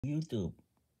YouTube.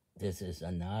 This is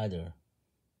another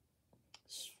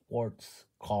sports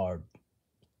card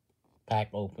pack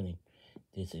opening.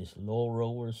 This is Low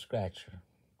Roller Scratcher.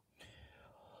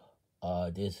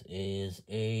 This is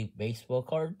a baseball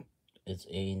card. It's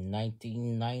a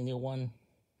 1991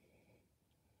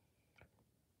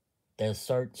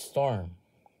 Desert Storm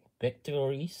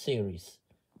Victory Series.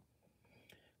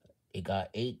 It got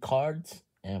 8 cards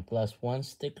and plus 1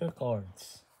 sticker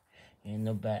cards in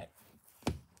the back.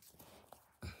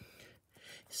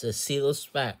 It's a sealed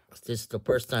pack. This is the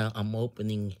first time I'm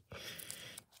opening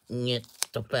it,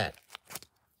 the pack.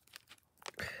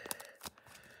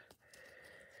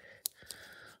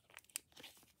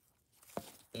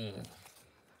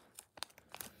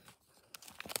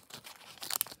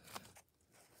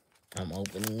 I'm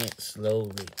opening it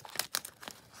slowly.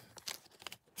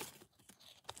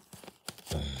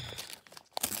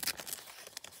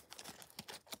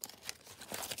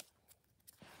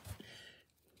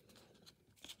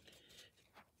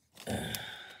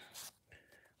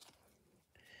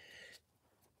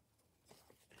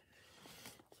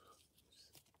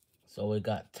 So we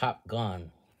got Top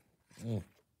Gun,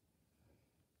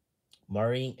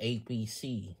 Marine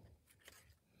APC,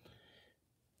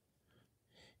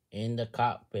 in the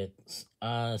cockpit. It's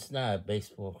not a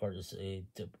baseball card. It's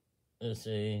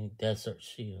a Desert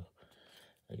Shield.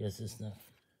 I guess it's not.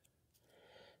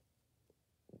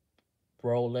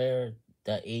 Brawler,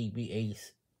 the ABA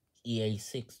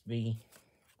EA6B.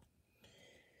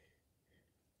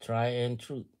 Try and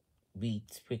Truth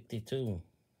Beats 52.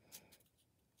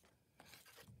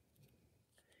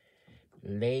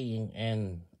 Laying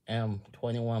and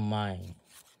M21 Mine.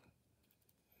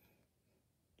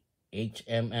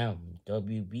 HMM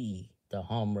WB, the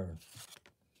Hummer.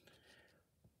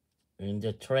 In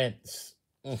the Trends.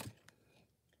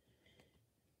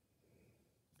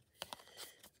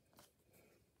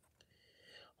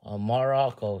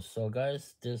 Morocco. So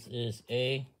guys, this is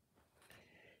a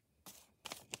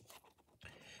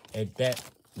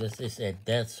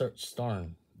Desert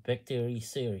Storm Victory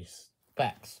Series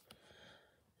packs.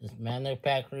 This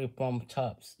manufactured from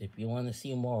Topps. If you want to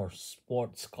see more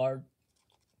sports card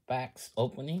packs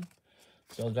opening,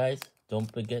 so guys,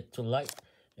 don't forget to like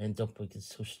and don't forget to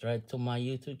subscribe to my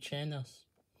YouTube channels.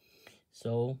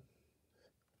 So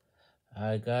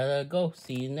I gotta go.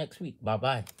 See you next week. Bye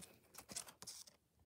bye.